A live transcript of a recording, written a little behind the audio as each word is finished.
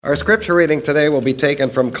Our scripture reading today will be taken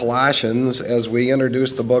from Colossians. As we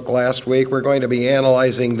introduced the book last week, we're going to be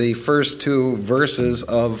analyzing the first two verses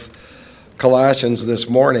of Colossians this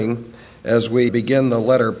morning as we begin the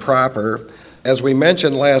letter proper. As we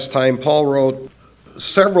mentioned last time, Paul wrote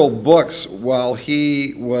several books while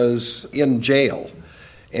he was in jail,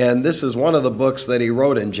 and this is one of the books that he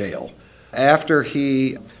wrote in jail. After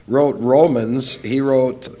he wrote Romans, he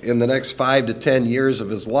wrote in the next 5 to 10 years of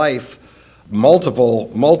his life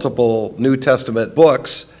multiple New Testament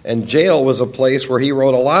books, and jail was a place where he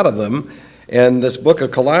wrote a lot of them, and this book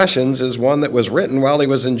of Colossians is one that was written while he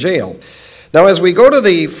was in jail. Now, as we go to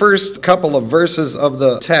the first couple of verses of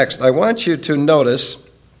the text, I want you to notice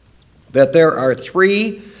that there are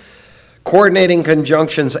three coordinating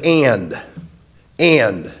conjunctions and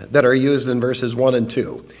that are used in verses 1 and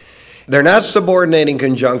 2. They're not subordinating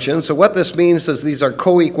conjunctions, so what this means is these are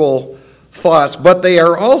co-equal thoughts, but they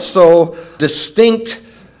are also distinct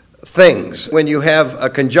things. When you have a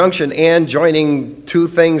conjunction and joining two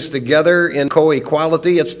things together in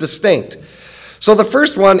co-equality, it's distinct. So the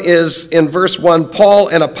first one is in verse 1, Paul,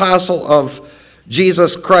 an apostle of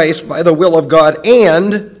Jesus Christ by the will of God,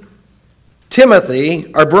 and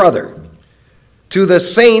Timothy, our brother, to the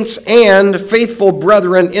saints and faithful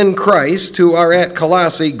brethren in Christ who are at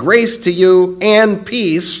Colossae, grace to you and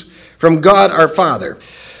peace from God our Father.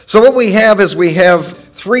 So what we have is we have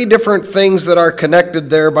three different things that are connected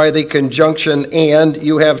there by the conjunction and.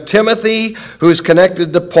 You have Timothy, who's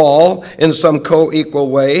connected to Paul in some co-equal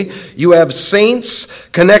way. You have saints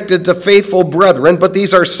connected to faithful brethren, but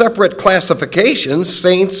these are separate classifications,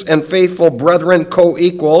 saints and faithful brethren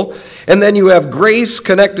co-equal. And then you have grace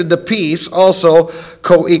connected to peace, also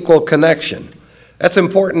co-equal connection. That's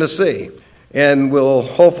important to see. And we'll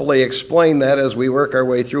hopefully explain that as we work our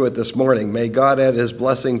way through it this morning. May God add his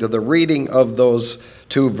blessing to the reading of those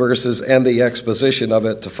two verses and the exposition of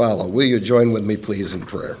it to follow. Will you join with me, please, in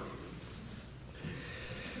prayer?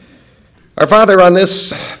 Our Father, on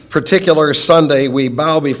this particular Sunday, we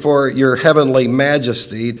bow before your heavenly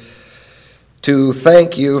majesty to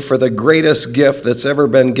thank you for the greatest gift that's ever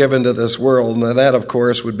been given to this world, and that, of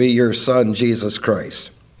course, would be your Son, Jesus Christ.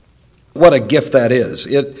 What a gift that is.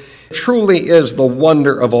 It truly is the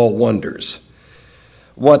wonder of all wonders.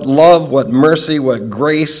 What love, what mercy, what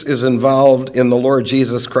grace is involved in the Lord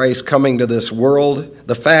Jesus Christ coming to this world.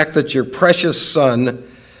 The fact that your precious Son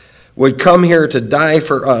would come here to die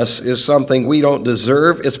for us is something we don't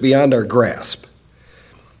deserve. It's beyond our grasp.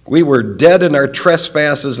 We were dead in our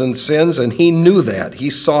trespasses and sins, and he knew that. He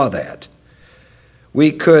saw that.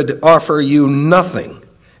 We could offer you nothing,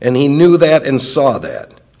 and he knew that and saw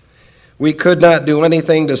that. We could not do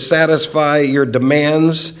anything to satisfy your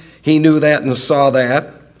demands. He knew that and saw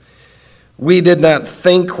that. We did not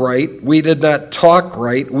think right. We did not talk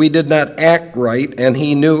right. We did not act right, and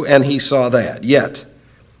he knew and he saw that. Yet,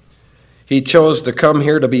 he chose to come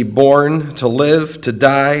here to be born, to live, to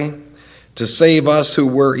die, to save us who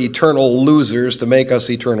were eternal losers, to make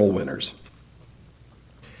us eternal winners.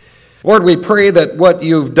 Lord, we pray that what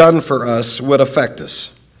you've done for us would affect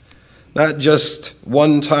us. Not just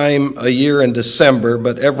one time a year in December,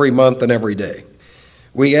 but every month and every day.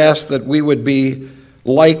 We ask that we would be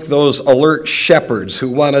like those alert shepherds who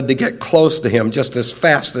wanted to get close to him just as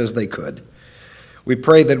fast as they could. We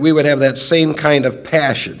pray that we would have that same kind of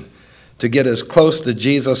passion to get as close to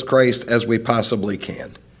Jesus Christ as we possibly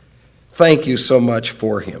can. Thank you so much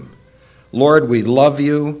for him. Lord, we love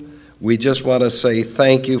you. We just want to say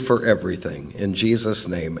thank you for everything. In Jesus'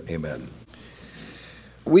 name, amen.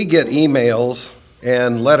 We get emails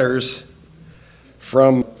and letters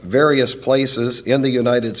from various places in the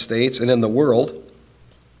United States and in the world.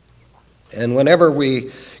 And whenever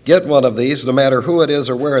we get one of these, no matter who it is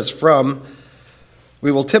or where it's from,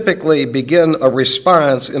 we will typically begin a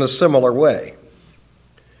response in a similar way.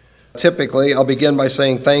 Typically, I'll begin by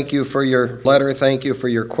saying thank you for your letter, thank you for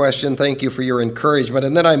your question, thank you for your encouragement,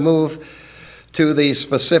 and then I move to the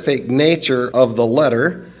specific nature of the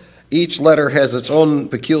letter. Each letter has its own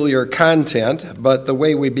peculiar content, but the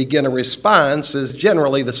way we begin a response is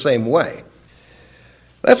generally the same way.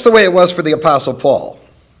 That's the way it was for the Apostle Paul.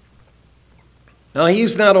 Now,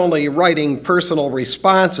 he's not only writing personal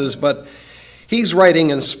responses, but he's writing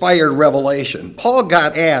inspired revelation. Paul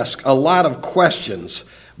got asked a lot of questions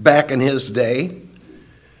back in his day.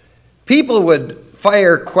 People would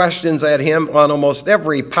fire questions at him on almost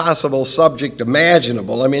every possible subject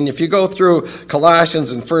imaginable. I mean, if you go through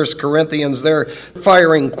Colossians and 1 Corinthians, they're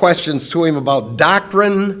firing questions to him about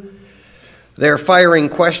doctrine. They're firing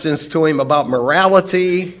questions to him about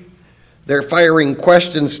morality. They're firing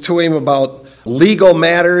questions to him about legal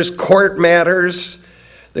matters, court matters.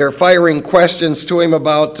 They're firing questions to him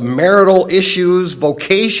about marital issues,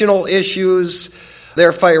 vocational issues.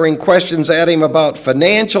 They're firing questions at him about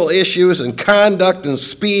financial issues and conduct and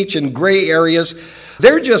speech and gray areas.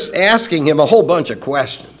 They're just asking him a whole bunch of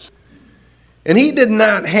questions. And he did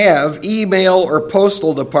not have email or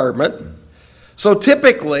postal department. So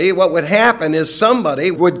typically what would happen is somebody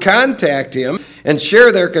would contact him and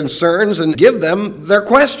share their concerns and give them their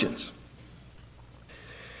questions.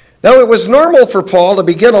 Now, it was normal for Paul to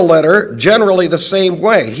begin a letter generally the same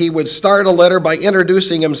way. He would start a letter by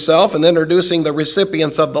introducing himself and introducing the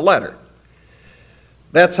recipients of the letter.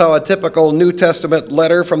 That's how a typical New Testament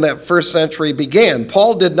letter from that first century began.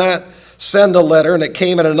 Paul did not send a letter and it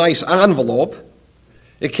came in a nice envelope.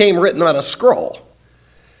 It came written on a scroll.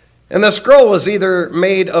 And the scroll was either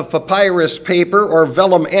made of papyrus paper or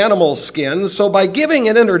vellum animal skin. So by giving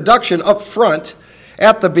an introduction up front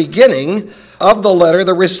at the beginning of the letter,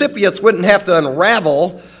 the recipients wouldn't have to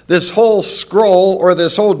unravel this whole scroll or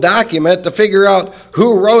this whole document to figure out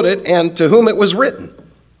who wrote it and to whom it was written.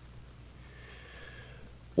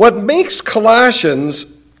 What makes Colossians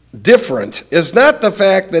different is not the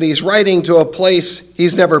fact that he's writing to a place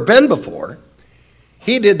he's never been before.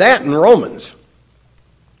 He did that in Romans.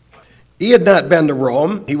 He had not been to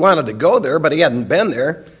Rome. He wanted to go there, but he hadn't been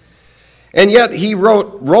there. And yet he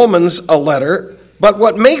wrote Romans a letter. But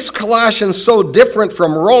what makes Colossians so different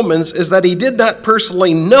from Romans is that he did not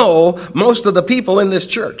personally know most of the people in this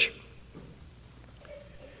church.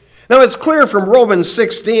 Now, it's clear from Romans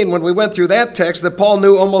 16, when we went through that text, that Paul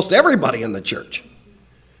knew almost everybody in the church.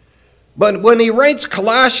 But when he writes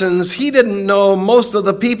Colossians, he didn't know most of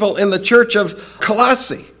the people in the church of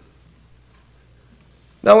Colossae.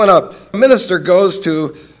 Now, when a minister goes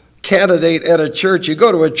to candidate at a church, you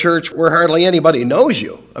go to a church where hardly anybody knows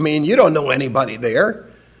you. I mean, you don't know anybody there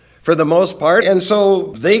for the most part. And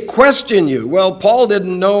so they question you. Well, Paul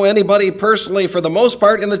didn't know anybody personally for the most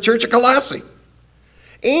part in the church of Colossae.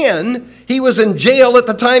 And he was in jail at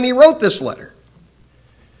the time he wrote this letter.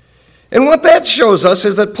 And what that shows us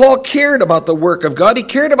is that Paul cared about the work of God. He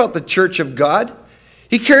cared about the church of God.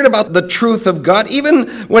 He cared about the truth of God, even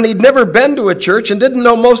when he'd never been to a church and didn't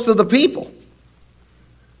know most of the people.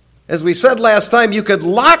 As we said last time, you could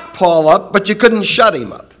lock Paul up, but you couldn't shut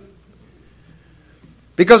him up.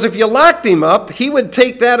 Because if you locked him up, he would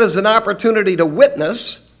take that as an opportunity to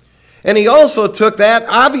witness, and he also took that,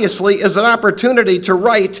 obviously, as an opportunity to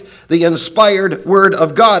write the inspired word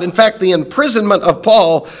of God. In fact, the imprisonment of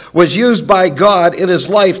Paul was used by God in his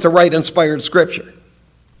life to write inspired scripture.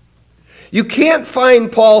 You can't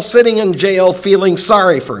find Paul sitting in jail feeling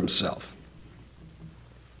sorry for himself.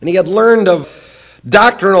 And he had learned of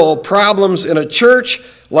doctrinal problems in a church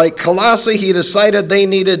like Colossae. He decided they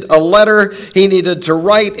needed a letter he needed to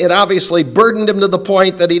write. It obviously burdened him to the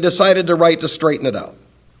point that he decided to write to straighten it out.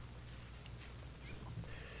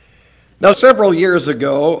 Now, several years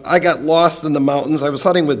ago, I got lost in the mountains. I was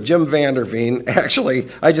hunting with Jim Vanderveen. Actually,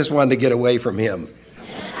 I just wanted to get away from him.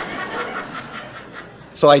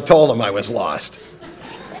 So I told him I was lost.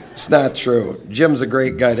 It's not true. Jim's a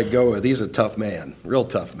great guy to go with. He's a tough man, real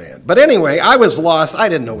tough man. But anyway, I was lost. I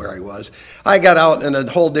didn't know where I was. I got out in a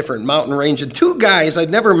whole different mountain range, and two guys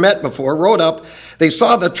I'd never met before rode up. They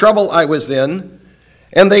saw the trouble I was in,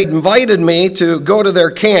 and they invited me to go to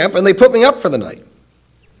their camp, and they put me up for the night.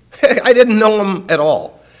 I didn't know them at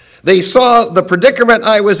all. They saw the predicament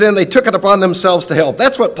I was in. They took it upon themselves to help.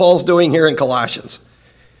 That's what Paul's doing here in Colossians.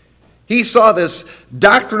 He saw this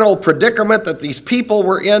doctrinal predicament that these people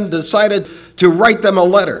were in, decided to write them a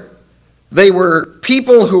letter. They were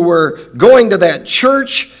people who were going to that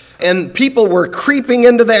church, and people were creeping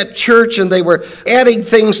into that church, and they were adding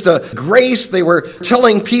things to grace. They were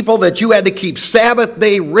telling people that you had to keep Sabbath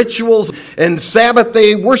day rituals, and Sabbath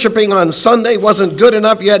day worshiping on Sunday wasn't good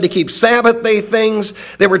enough. You had to keep Sabbath day things.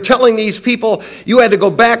 They were telling these people you had to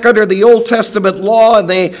go back under the Old Testament law, and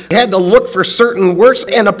they had to look for certain works.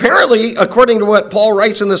 And apparently, according to what Paul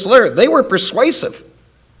writes in this letter, they were persuasive.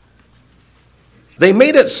 They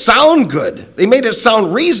made it sound good. They made it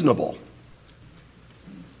sound reasonable.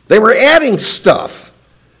 They were adding stuff.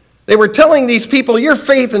 They were telling these people, your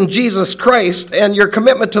faith in Jesus Christ and your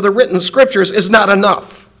commitment to the written scriptures is not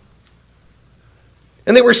enough.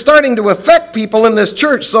 And they were starting to affect people in this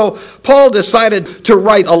church. So Paul decided to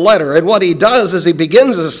write a letter. And what he does is he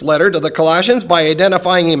begins this letter to the Colossians by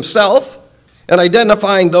identifying himself and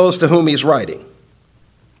identifying those to whom he's writing.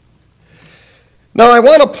 Now, I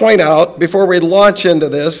want to point out, before we launch into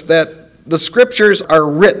this, that the scriptures are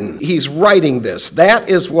written. He's writing this. That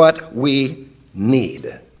is what we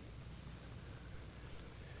need.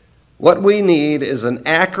 What we need is an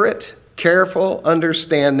accurate, careful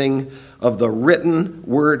understanding of the written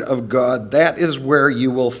word of God. That is where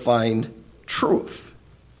you will find truth.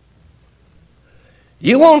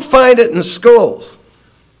 You won't find it in schools.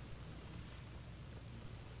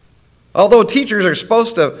 Although teachers are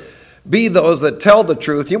supposed to be those that tell the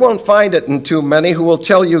truth, you won't find it in too many who will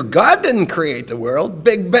tell you God didn't create the world,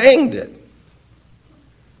 Big Bang did.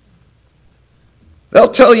 They'll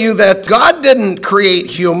tell you that God didn't create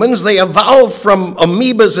humans, they evolved from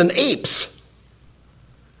amoebas and apes.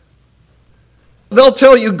 They'll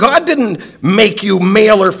tell you God didn't make you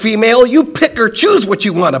male or female, you pick or choose what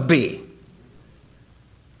you want to be.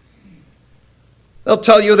 They'll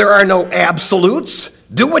tell you there are no absolutes.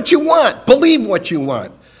 Do what you want. Believe what you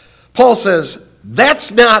want. Paul says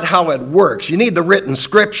that's not how it works. You need the written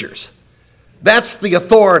scriptures. That's the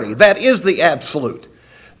authority. That is the absolute.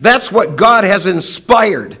 That's what God has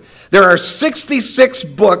inspired. There are 66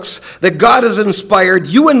 books that God has inspired.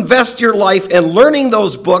 You invest your life in learning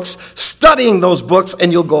those books, studying those books,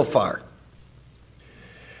 and you'll go far.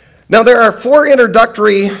 Now, there are 4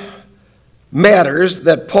 introductory matters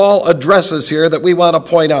that Paul addresses here that we want to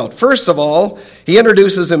point out. First of all, he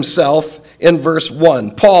introduces himself in verse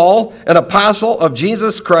 1. Paul, an apostle of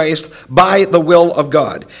Jesus Christ by the will of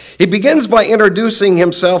God. He begins by introducing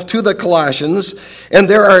himself to the Colossians, and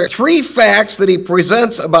there are 3 facts that he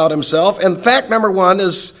presents about himself. And fact number 1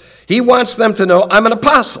 is he wants them to know, I'm an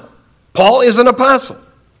apostle. Paul is an apostle.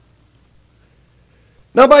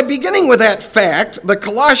 Now, by beginning with that fact, the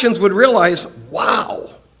Colossians would realize,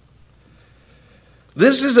 wow,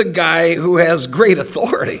 this is a guy who has great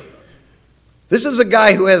authority. This is a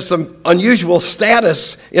guy who has some unusual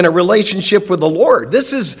status in a relationship with the Lord.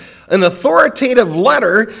 This is an authoritative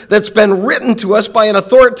letter that's been written to us by an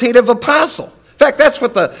authoritative apostle. In fact, that's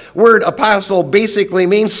what the word apostle basically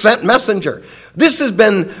means, sent messenger. This has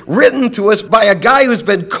been written to us by a guy who's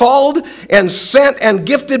been called and sent and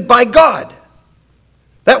gifted by God.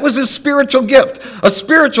 That was his spiritual gift. A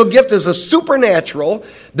spiritual gift is a supernatural,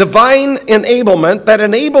 divine enablement that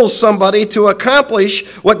enables somebody to accomplish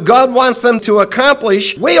what God wants them to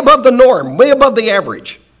accomplish way above the norm, way above the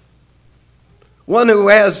average. One who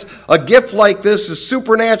has a gift like this is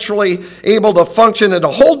supernaturally able to function at a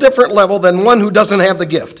whole different level than one who doesn't have the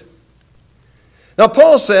gift. Now,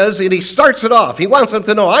 Paul says, and he starts it off, he wants them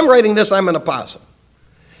to know, I'm writing this, I'm an apostle.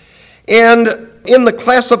 And in the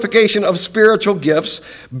classification of spiritual gifts,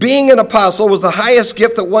 being an apostle was the highest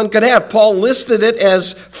gift that one could have. Paul listed it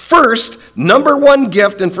as first, number 1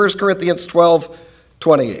 gift in 1 Corinthians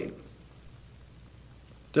 12:28.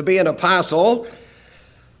 To be an apostle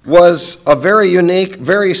was a very unique,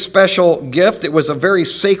 very special gift. It was a very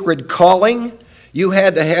sacred calling. You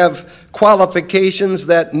had to have qualifications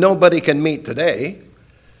that nobody can meet today.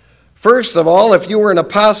 First of all, if you were an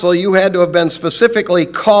apostle, you had to have been specifically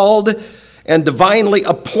called and divinely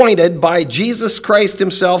appointed by Jesus Christ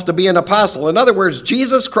himself to be an apostle. In other words,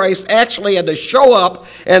 Jesus Christ actually had to show up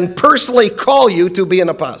and personally call you to be an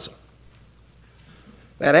apostle.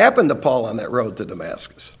 That happened to Paul on that road to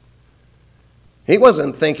Damascus. He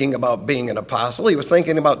wasn't thinking about being an apostle. He was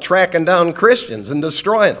thinking about tracking down Christians and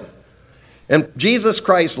destroying them. And Jesus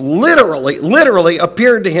Christ literally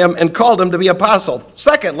appeared to him and called him to be apostle.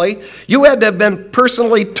 Secondly, you had to have been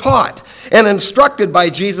personally taught and instructed by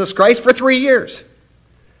Jesus Christ for 3 years.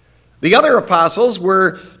 The other apostles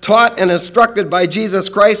were taught and instructed by Jesus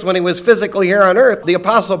Christ when he was physically here on earth. The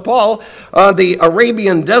apostle Paul on the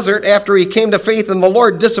Arabian desert, after he came to faith in the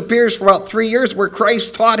Lord, disappears for about 3 years where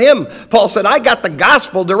Christ taught him. Paul said, I got the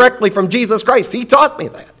gospel directly from Jesus Christ. He taught me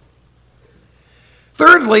that.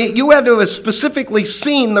 Thirdly, you had to have specifically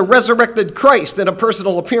seen the resurrected Christ in a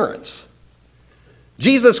personal appearance.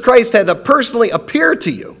 Jesus Christ had to personally appear to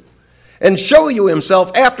you and show you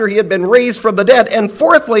himself after he had been raised from the dead. And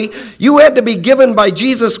fourthly, you had to be given by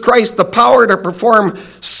Jesus Christ the power to perform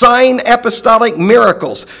sign apostolic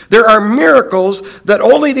miracles. There are miracles that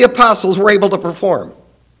only the apostles were able to perform.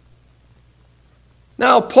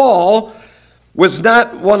 Now, Paul was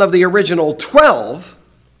not one of the original 12,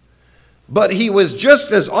 but he was just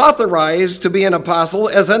as authorized to be an apostle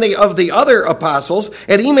as any of the other apostles,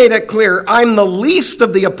 and he made it clear, I'm the least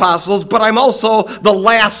of the apostles, but I'm also the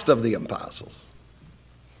last of the apostles.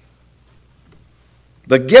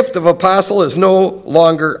 The gift of apostle is no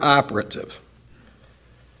longer operative.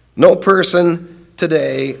 No person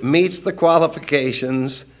today meets the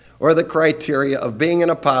qualifications or the criteria of being an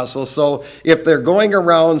apostle, so if they're going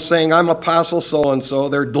around saying, I'm apostle so-and-so,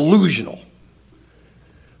 they're delusional.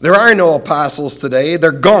 There are no apostles today.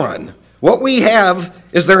 They're gone. What we have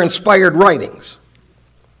is their inspired writings.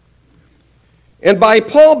 And by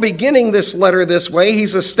Paul beginning this letter this way,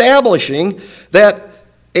 he's establishing that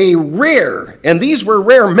A rare, and these were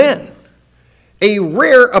rare men, a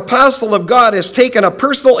rare apostle of God has taken a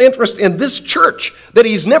personal interest in this church that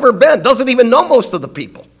he's never been, doesn't even know most of the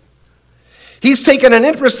people. He's taken an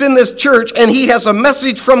interest in this church, and he has a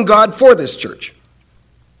message from God for this church.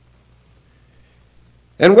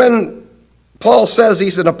 And when Paul says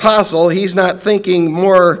he's an apostle, he's not thinking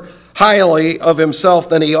more highly of himself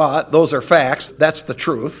than he ought. Those are facts. That's the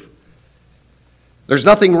truth. There's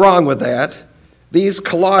nothing wrong with that. These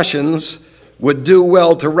Colossians would do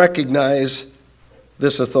well to recognize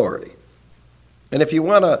this authority. And if you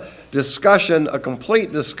want a discussion, a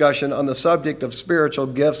complete discussion on the subject of spiritual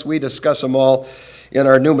gifts, we discuss them all in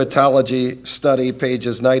our pneumatology study,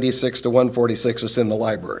 pages 96 to 146. It's in the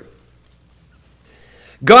library.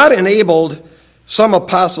 God enabled some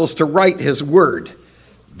apostles to write his word.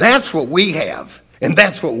 That's what we have, and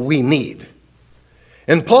that's what we need.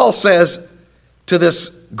 And Paul says to this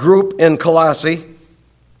group in Colossae,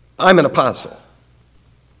 I'm an apostle.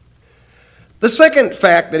 The second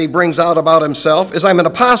fact that he brings out about himself is I'm an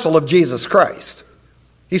apostle of Jesus Christ.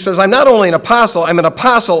 He says, I'm not only an apostle, I'm an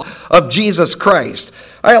apostle of Jesus Christ.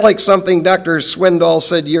 I like something Dr. Swindoll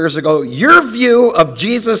said years ago. Your view of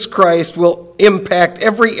Jesus Christ will impact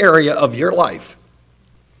every area of your life.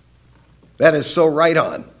 That is so right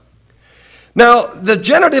on. Now, the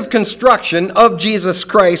genitive construction of Jesus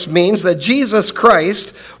Christ means that Jesus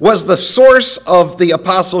Christ was the source of the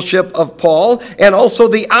apostleship of Paul and also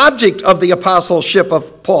the object of the apostleship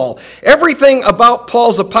of Paul. Everything about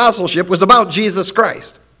Paul's apostleship was about Jesus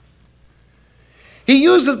Christ. He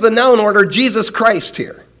uses the noun order Jesus Christ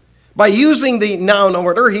here. By using the noun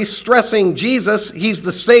order, he's stressing Jesus, he's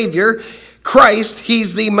the Savior, Christ,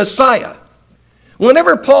 he's the Messiah.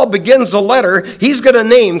 Whenever Paul begins a letter, he's going to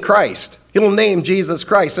name Christ. He'll name Jesus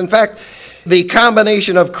Christ. In fact, the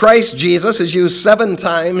combination of Christ Jesus is used 7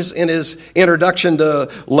 times in his introduction to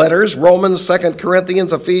letters: Romans, 2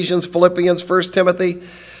 Corinthians, Ephesians, Philippians, 1 Timothy,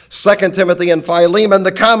 2 Timothy, and Philemon.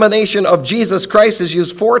 The combination of Jesus Christ is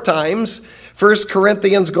used 4 times: 1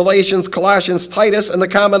 Corinthians, Galatians, Colossians, Titus, and the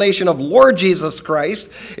combination of Lord Jesus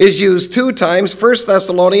Christ is used 2 times: 1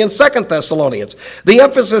 Thessalonians, 2 Thessalonians. The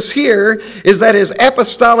emphasis here is that his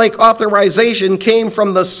apostolic authorization came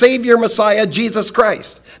from the Savior Messiah, Jesus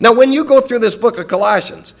Christ. Now, when you go through this book of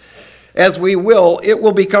Colossians, as we will, it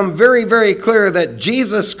will become very, very clear that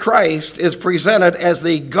Jesus Christ is presented as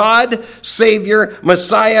the God, Savior,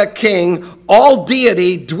 Messiah, King. All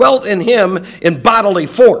deity dwelt in him in bodily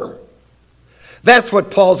form. That's what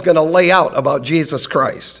Paul's going to lay out about Jesus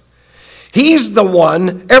Christ. He's the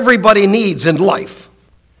one everybody needs in life.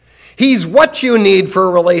 He's what you need for a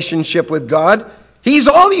relationship with God. He's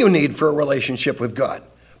all you need for a relationship with God.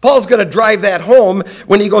 Paul's going to drive that home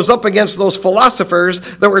when he goes up against those philosophers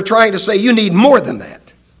that were trying to say you need more than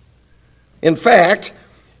that. In fact,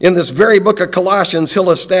 in this very book of Colossians, he'll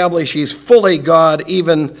establish he's fully God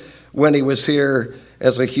even when he was here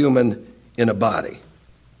as a human in a body.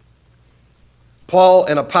 Paul,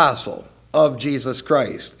 an apostle of Jesus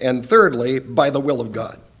Christ. And thirdly, by the will of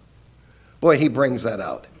God. Boy, he brings that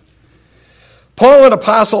out. Paul, an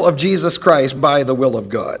apostle of Jesus Christ by the will of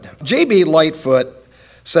God. J.B. Lightfoot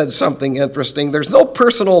said something interesting. There's no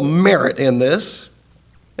personal merit in this,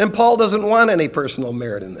 and Paul doesn't want any personal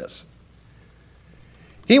merit in this.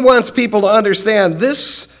 He wants people to understand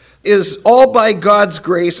this is all by God's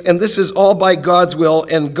grace, and this is all by God's will,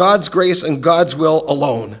 and God's grace and God's will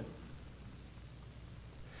alone.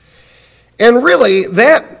 And really,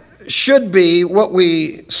 that should be what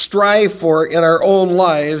we strive for in our own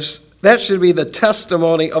lives. That should be the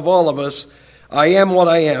testimony of all of us. I am what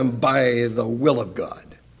I am by the will of God.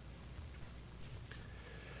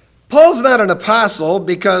 Paul's not an apostle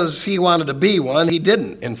because he wanted to be one. He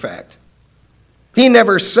didn't, in fact. He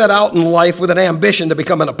never set out in life with an ambition to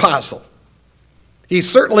become an apostle. He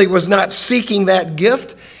certainly was not seeking that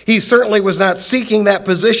gift. He certainly was not seeking that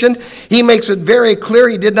position. He makes it very clear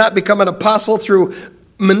he did not become an apostle through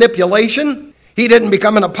manipulation. He didn't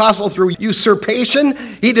become an apostle through usurpation.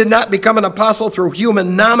 He did not become an apostle through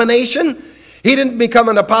human nomination. He didn't become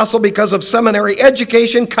an apostle because of seminary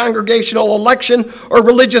education, congregational election, or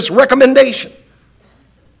religious recommendation.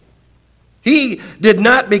 He did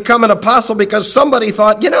not become an apostle because somebody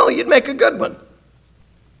thought, you'd make a good one.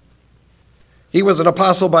 He was an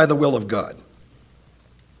apostle by the will of God.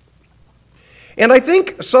 And I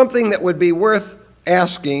think something that would be worth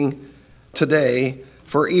asking today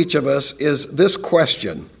for each of us is this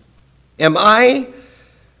question: am I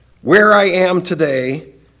where I am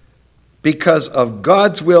today because of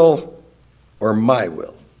God's will or my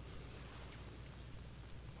will?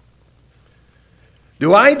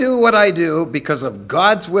 Do I do what I do because of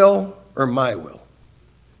God's will or my will?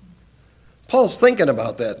 Paul's thinking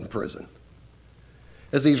about that in prison.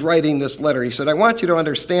 As he's writing this letter, he said, I want you to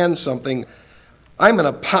understand something. I'm an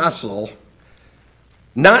apostle,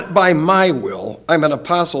 not by my will. I'm an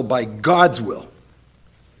apostle by God's will.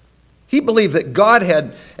 He believed that God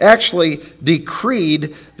had actually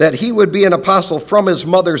decreed that he would be an apostle from his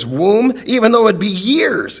mother's womb, even though it would be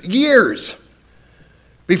years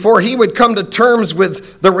before he would come to terms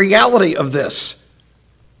with the reality of this.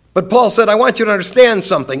 But Paul said, I want you to understand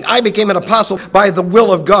something. I became an apostle by the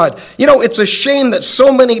will of God. You know, it's a shame that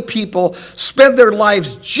so many people spend their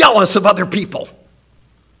lives jealous of other people.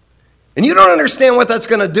 And you don't understand what that's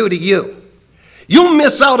going to do to you. You'll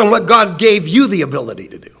miss out on what God gave you the ability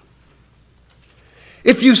to do.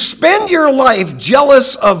 If you spend your life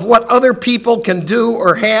jealous of what other people can do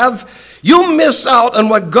or have, you'll miss out on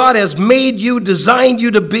what God has made you, designed you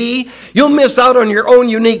to be. You'll miss out on your own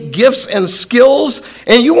unique gifts and skills,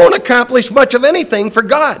 and you won't accomplish much of anything for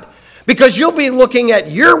God because you'll be looking at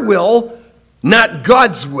your will, not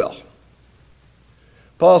God's will.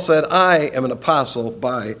 Paul said, I am an apostle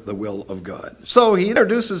by the will of God. So he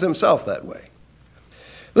introduces himself that way.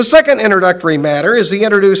 The second introductory matter is he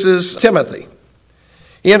introduces Timothy.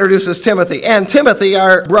 He introduces Timothy, and Timothy,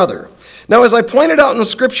 our brother. Now, as I pointed out in the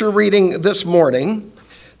scripture reading this morning,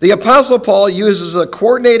 the Apostle Paul uses a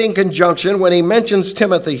coordinating conjunction when he mentions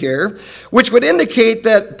Timothy here, which would indicate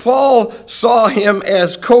that Paul saw him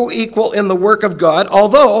as co-equal in the work of God,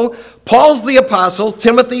 although Paul's the apostle,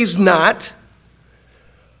 Timothy's not.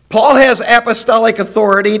 Paul has apostolic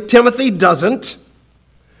authority, Timothy doesn't.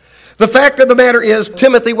 The fact of the matter is,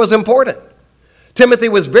 Timothy was important. Timothy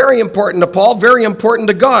was very important to Paul, very important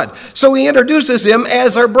to God. So he introduces him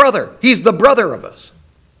as our brother. He's the brother of us,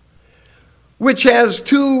 which has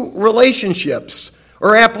two relationships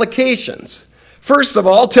or applications. First of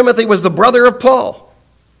all, Timothy was the brother of Paul.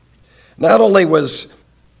 Not only was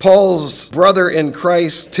Paul's brother in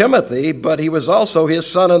Christ Timothy, but he was also his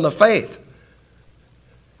son in the faith,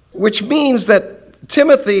 which means that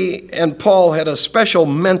Timothy and Paul had a special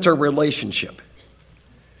mentor relationship.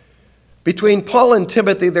 Between Paul and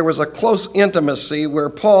Timothy, there was a close intimacy where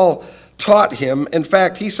Paul taught him. In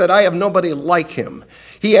fact, he said, I have nobody like him.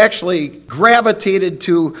 He actually gravitated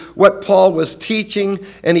to what Paul was teaching,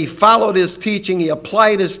 and he followed his teaching. He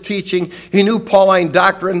applied his teaching. He knew Pauline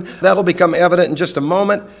doctrine. That'll become evident in just a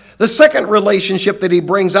moment. The second relationship that he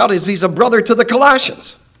brings out is he's a brother to the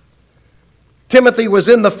Colossians. Timothy was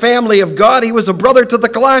in the family of God. He was a brother to the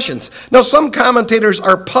Colossians. Now, some commentators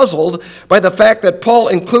are puzzled by the fact that Paul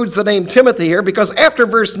includes the name Timothy here because after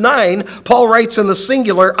verse 9, Paul writes in the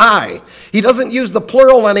singular, I. He doesn't use the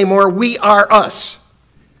plural anymore, we are us.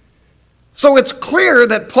 So it's clear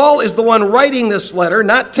that Paul is the one writing this letter,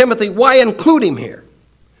 not Timothy. Why include him here?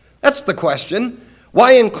 That's the question.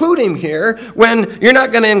 Why include him here when you're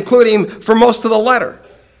not going to include him for most of the letter?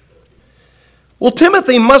 Well,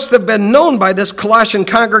 Timothy must have been known by this Colossian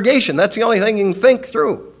congregation. That's the only thing you can think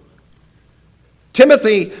through.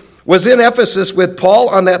 Timothy was in Ephesus with Paul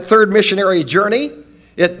on that third missionary journey.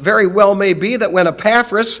 It very well may be that when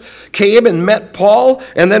Epaphras came and met Paul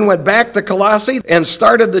and then went back to Colossae and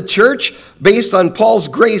started the church based on Paul's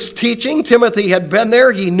grace teaching, Timothy had been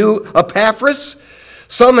there. He knew Epaphras.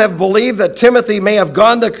 Some have believed that Timothy may have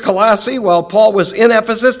gone to Colossae while Paul was in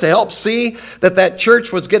Ephesus to help see that that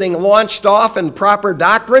church was getting launched off in proper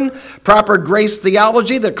doctrine, proper grace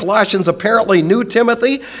theology. The Colossians apparently knew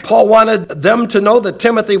Timothy. Paul wanted them to know that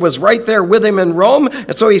Timothy was right there with him in Rome.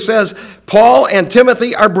 And so he says, Paul and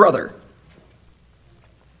Timothy are brother.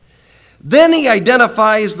 Then he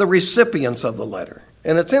identifies the recipients of the letter.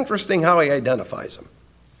 And it's interesting how he identifies them.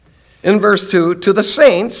 In verse 2, to the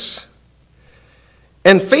saints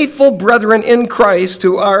and faithful brethren in Christ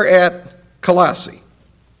who are at Colossae.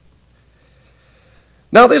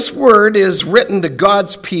 Now, this word is written to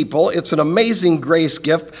God's people. It's an amazing grace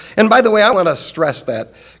gift. And by the way, I want to stress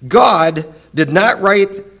that. God did not write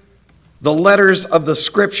the letters of the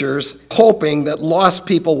scriptures hoping that lost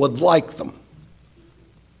people would like them,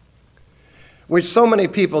 which so many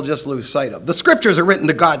people just lose sight of. The scriptures are written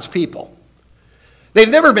to God's people. They've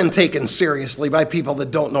never been taken seriously by people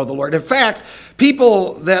that don't know the Lord. In fact,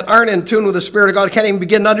 people that aren't in tune with the Spirit of God can't even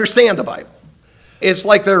begin to understand the Bible. It's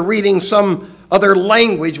like they're reading some other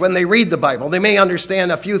language when they read the Bible. They may understand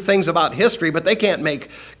a few things about history, but they can't make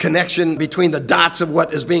connection between the dots of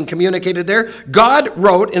what is being communicated there. God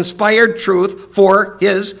wrote inspired truth for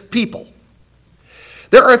his people.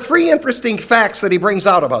 There are three interesting facts that he brings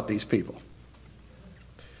out about these people.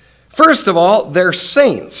 First of all, they're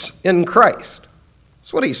saints in Christ.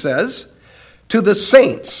 That's what he says, to the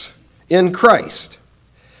saints in Christ.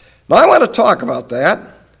 Now, I want to talk about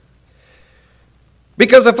that.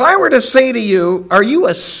 Because if I were to say to you, are you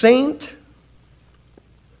a saint?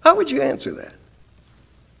 How would you answer that?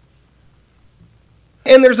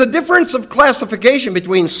 And there's a difference of classification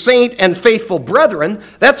between saint and faithful brethren.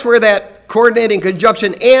 That's where that coordinating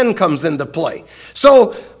conjunction and comes into play.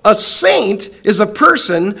 So a saint is a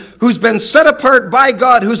person who's been set apart by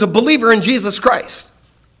God, who's a believer in Jesus Christ.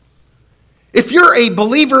 If you're a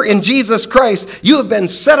believer in Jesus Christ, you have been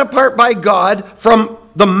set apart by God from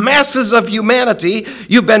the masses of humanity.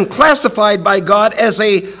 You've been classified by God as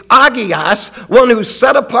a agios, one who's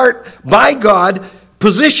set apart by God,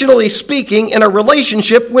 positionally speaking, in a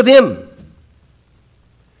relationship with Him.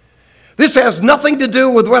 This has nothing to do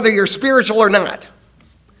with whether you're spiritual or not.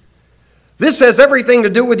 This has everything to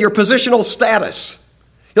do with your positional status.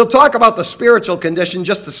 He'll talk about the spiritual condition in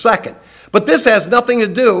just a second. But this has nothing to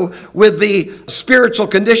do with the spiritual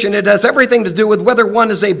condition. It has everything to do with whether one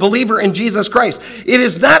is a believer in Jesus Christ. It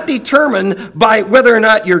is not determined by whether or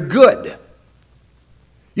not you're good.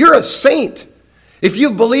 You're a saint. If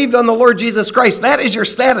you've believed on the Lord Jesus Christ, that is your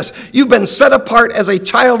status. You've been set apart as a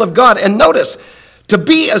child of God. And notice, to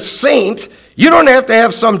be a saint, you don't have to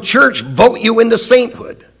have some church vote you into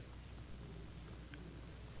sainthood.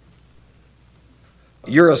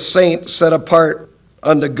 You're a saint set apart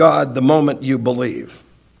unto God the moment you believe.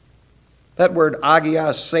 That word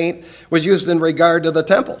agios, saint, was used in regard to the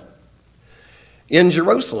temple in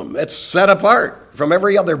Jerusalem. It's set apart from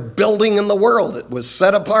every other building in the world. It was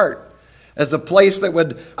set apart as a place that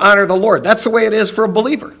would honor the Lord. That's the way it is for a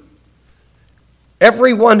believer.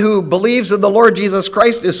 Everyone who believes in the Lord Jesus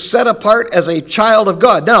Christ is set apart as a child of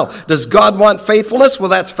God. Now, does God want faithfulness? Well,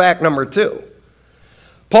 that's fact number 2.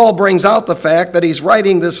 Paul brings out the fact that he's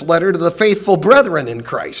writing this letter to the faithful brethren in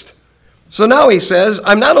Christ. So now he says,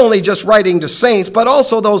 I'm not only just writing to saints, but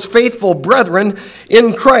also those faithful brethren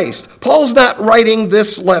in Christ. Paul's not writing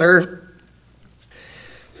this letter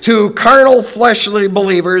to carnal, fleshly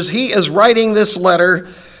believers. He is writing this letter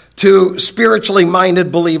to spiritually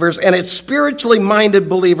minded believers, and it's spiritually minded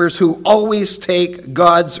believers who always take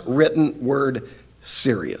God's written word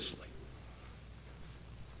seriously.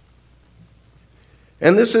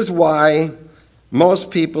 And this is why most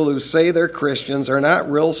people who say they're Christians are not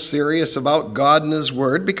real serious about God and His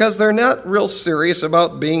Word, because they're not real serious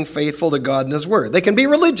about being faithful to God and His Word. They can be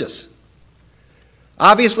religious.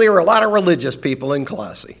 Obviously, there are a lot of religious people in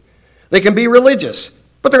Colossae. They can be religious,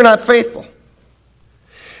 but they're not faithful.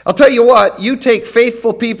 I'll tell you what, you take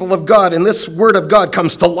faithful people of God, and this Word of God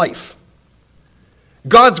comes to life.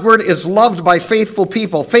 God's Word is loved by faithful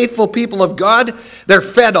people. Faithful people of God, they're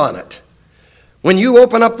fed on it. When you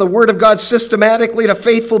open up the Word of God systematically to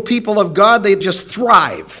faithful people of God, they just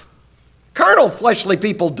thrive. Carnal, fleshly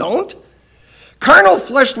people don't. Carnal,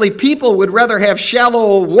 fleshly people would rather have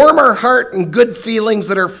shallow, warmer heart and good feelings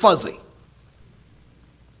that are fuzzy.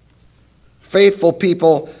 Faithful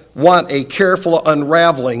people want a careful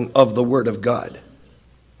unraveling of the Word of God.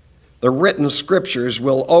 The written Scriptures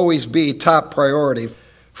will always be top priority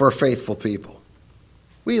for faithful people.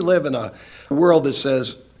 We live in a world that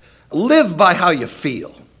says, live by how you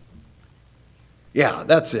feel. Yeah,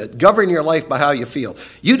 that's it. Govern your life by how you feel.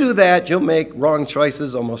 You do that, you'll make wrong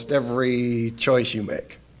choices almost every choice you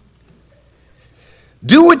make.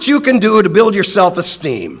 Do what you can do to build your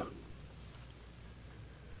self-esteem.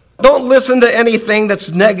 Don't listen to anything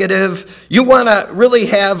that's negative. You want to really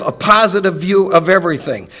have a positive view of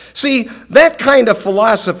everything. See, that kind of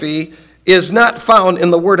philosophy is not found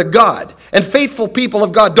in the Word of God. And faithful people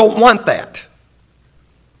of God don't want that.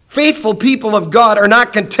 Faithful people of God are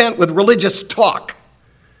not content with religious talk.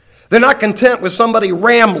 They're not content with somebody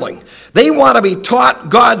rambling. They want to be taught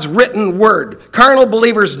God's written word. Carnal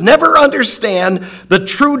believers never understand the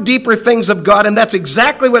true, deeper things of God, and that's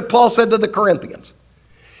exactly what Paul said to the Corinthians.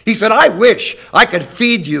 He said, I wish I could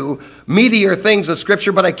feed you meatier things of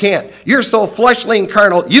Scripture, but I can't. You're so fleshly and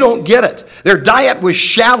carnal, you don't get it. Their diet was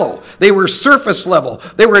shallow. They were surface level.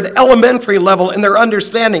 They were at elementary level in their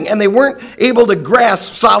understanding, and they weren't able to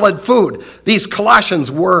grasp solid food. These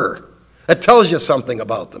Colossians were. That tells you something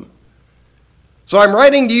about them. So I'm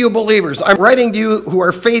writing to you believers. I'm writing to you who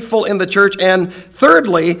are faithful in the church. And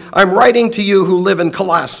thirdly, I'm writing to you who live in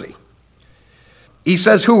Colossae. He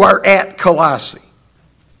says who are at Colossae.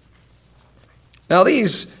 Now,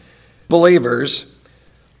 these believers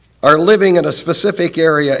are living in a specific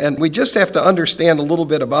area, and we just have to understand a little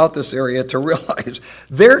bit about this area to realize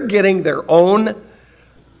they're getting their own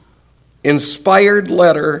inspired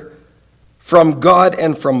letter from God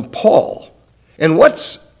and from Paul. And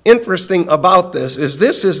what's interesting about this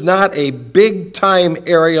is not a big-time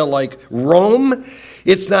area like Rome.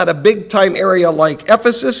 It's not a big-time area like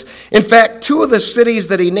Ephesus. In fact, two of the cities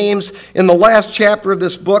that he names in the last chapter of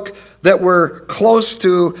this book that were close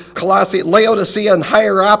to Colossae, Laodicea and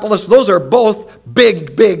Hierapolis, those are both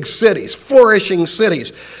big, big cities, flourishing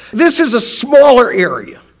cities. This is a smaller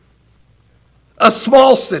area, a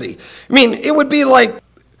small city. I mean, it would be like,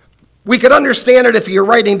 we could understand it if you're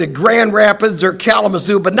writing to Grand Rapids or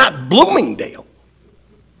Kalamazoo, but not Bloomingdale.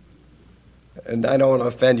 And I don't want to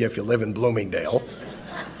offend you if you live in Bloomingdale.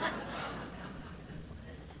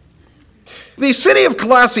 The city of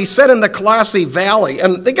Colossae set in the Colossae Valley,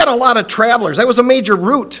 and they got a lot of travelers. That was a major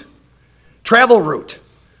travel route.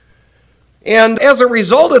 And as a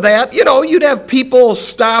result of that, you'd have people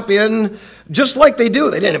stop in just like they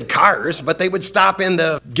do. They didn't have cars, but they would stop in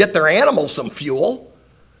to get their animals some fuel.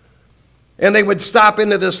 And they would stop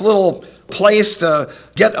into this little place to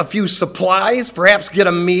get a few supplies, perhaps get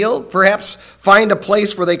a meal, perhaps find a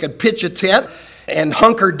place where they could pitch a tent and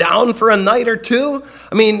hunker down for a night or two.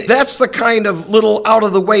 I mean, that's the kind of little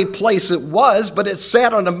out-of-the-way place it was, but it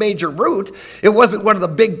sat on a major route. It wasn't one of the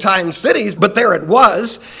big-time cities, but there it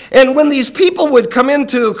was. And when these people would come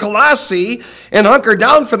into Colossae and hunker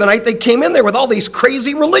down for the night, they came in there with all these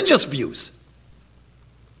crazy religious views.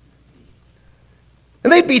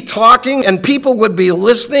 And they'd be talking, and people would be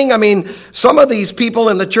listening. I mean, some of these people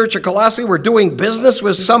in the church of Colossae were doing business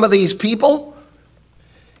with some of these people.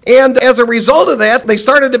 And as a result of that, they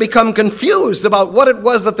started to become confused about what it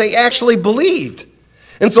was that they actually believed.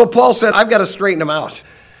 And so Paul said, I've got to straighten them out.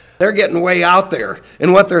 They're getting way out there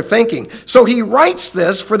in what they're thinking. So he writes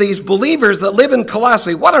this for these believers that live in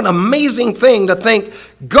Colossae. What an amazing thing to think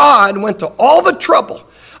God went to all the trouble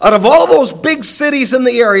out of all those big cities in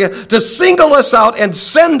the area to single us out and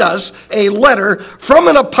send us a letter from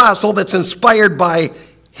an apostle that's inspired by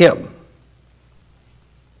him.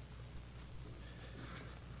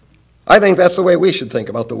 I think that's the way we should think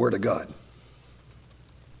about the Word of God.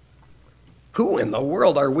 Who in the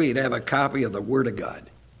world are we to have a copy of the Word of God?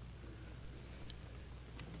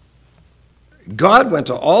 God went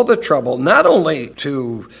to all the trouble not only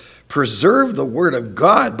to preserve the Word of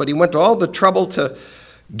God, but he went to all the trouble to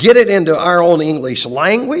get it into our own English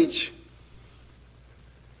language.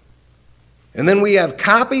 And then we have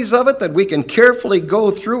copies of it that we can carefully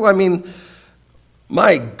go through. I mean,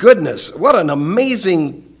 my goodness, what an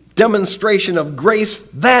amazing demonstration of grace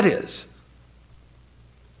that is.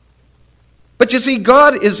 But you see,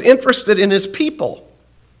 God is interested in his people.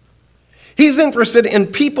 He's interested in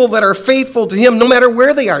people that are faithful to him no matter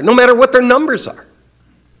where they are, no matter what their numbers are.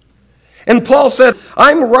 And Paul said,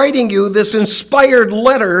 I'm writing you this inspired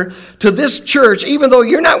letter to this church, even though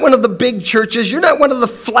you're not one of the big churches, you're not one of the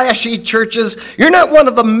flashy churches, you're not one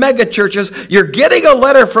of the mega churches. You're getting a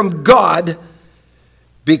letter from God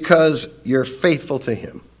because you're faithful to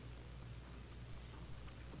him.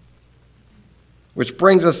 Which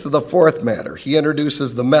brings us to the fourth matter. He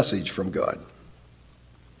introduces the message from God.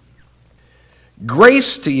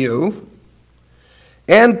 Grace to you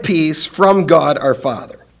and peace from God our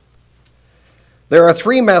Father. There are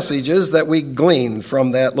three messages that we glean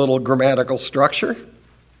from that little grammatical structure.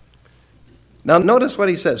 Now notice what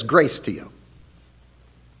he says, grace to you.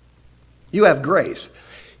 You have grace.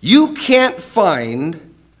 You can't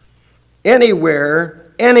find anywhere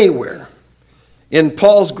in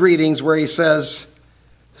Paul's greetings where he says,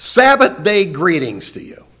 Sabbath day greetings to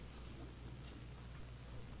you.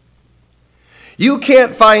 You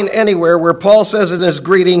can't find anywhere where Paul says in his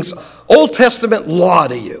greetings, Old Testament law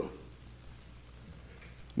to you.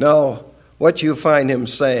 No, what you find him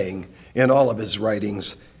saying in all of his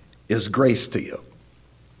writings is grace to you.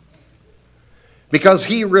 Because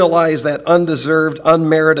he realized that undeserved,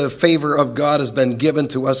 unmerited favor of God has been given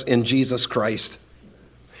to us in Jesus Christ.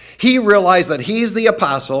 He realized that he's the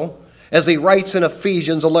apostle, as he writes in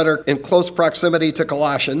Ephesians, a letter in close proximity to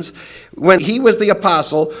Colossians, when he was the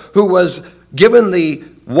apostle who was given the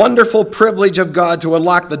wonderful privilege of God to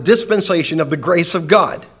unlock the dispensation of the grace of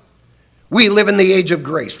God. We live in the age of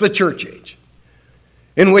grace, the church age,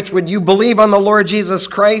 in which when you believe on the Lord Jesus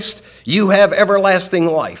Christ, you have everlasting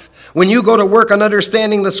life. When you go to work on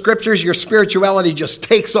understanding the scriptures, your spirituality just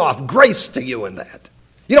takes off. Grace to you in that.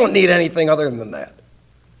 You don't need anything other than that.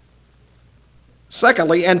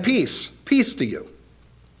 Secondly, and peace. Peace to you.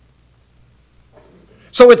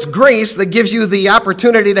 So it's grace that gives you the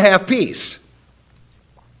opportunity to have peace.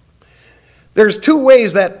 There's two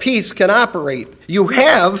ways that peace can operate. You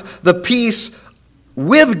have the peace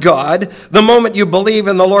with God the moment you believe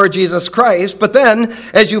in the Lord Jesus Christ, but then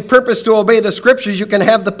as you purpose to obey the scriptures, you can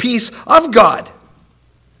have the peace of God.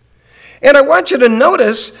 And I want you to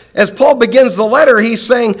notice, as Paul begins the letter, he's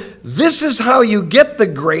saying, this is how you get the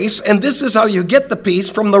grace and this is how you get the peace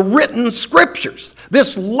from the written scriptures.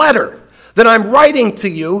 This letter that I'm writing to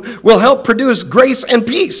you will help produce grace and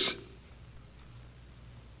peace.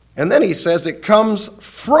 And then he says it comes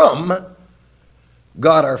from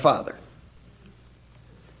God our Father.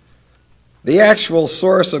 The actual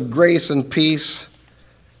source of grace and peace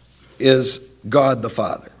is God the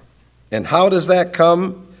Father. And how does that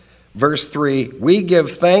come? Verse 3, we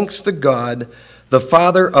give thanks to God, the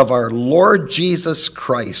Father of our Lord Jesus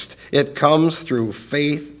Christ. It comes through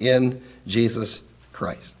faith in Jesus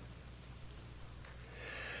Christ.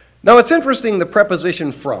 Now it's interesting, the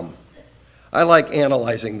preposition from. I like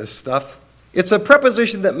analyzing this stuff. It's a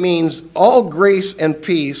preposition that means all grace and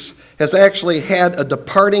peace has actually had a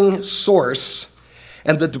departing source,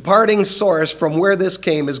 and the departing source from where this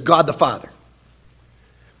came is God the Father.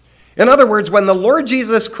 In other words, when the Lord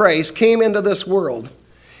Jesus Christ came into this world,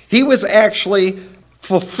 he was actually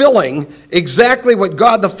fulfilling exactly what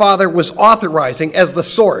God the Father was authorizing as the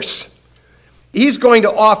source. He's going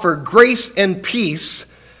to offer grace and peace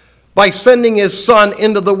by sending his Son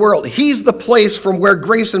into the world. He's the place from where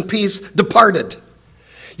grace and peace departed.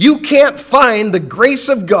 You can't find the grace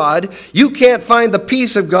of God, you can't find the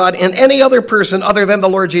peace of God in any other person other than the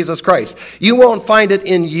Lord Jesus Christ. You won't find it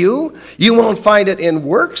in you, you won't find it in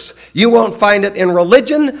works, you won't find it in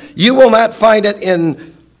religion, you will not find it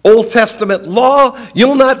in Old Testament law.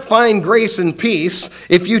 You'll not find grace and peace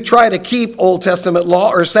if you try to keep Old Testament law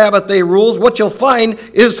or Sabbath day rules. What you'll find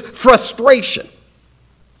is frustration.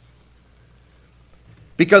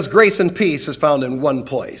 Because grace and peace is found in one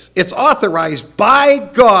place. It's authorized by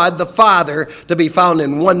God the Father to be found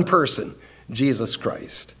in one person, Jesus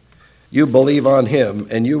Christ. You believe on him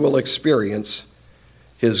and you will experience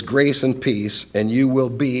his grace and peace, and you will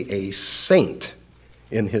be a saint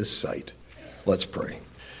in his sight. Let's pray.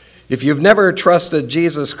 If you've never trusted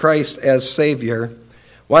Jesus Christ as Savior,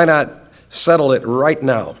 why not settle it right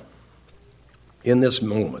now in this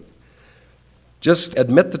moment? Just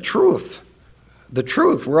admit the truth. The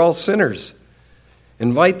truth, we're all sinners.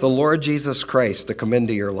 Invite the Lord Jesus Christ to come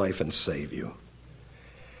into your life and save you.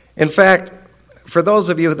 In fact, for those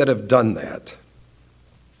of you that have done that,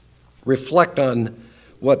 reflect on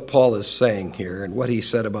what Paul is saying here and what he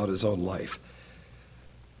said about his own life.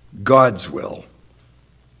 God's will,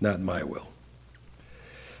 not my will.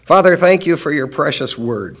 Father, thank you for your precious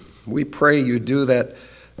word. We pray you do that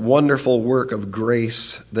wonderful work of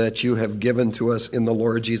grace that you have given to us in the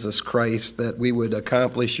Lord Jesus Christ, that we would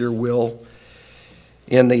accomplish your will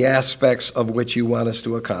in the aspects of which you want us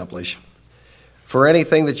to accomplish. For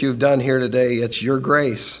anything that you've done here today, it's your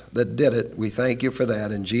grace that did it. We thank you for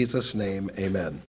that. In Jesus' name, amen.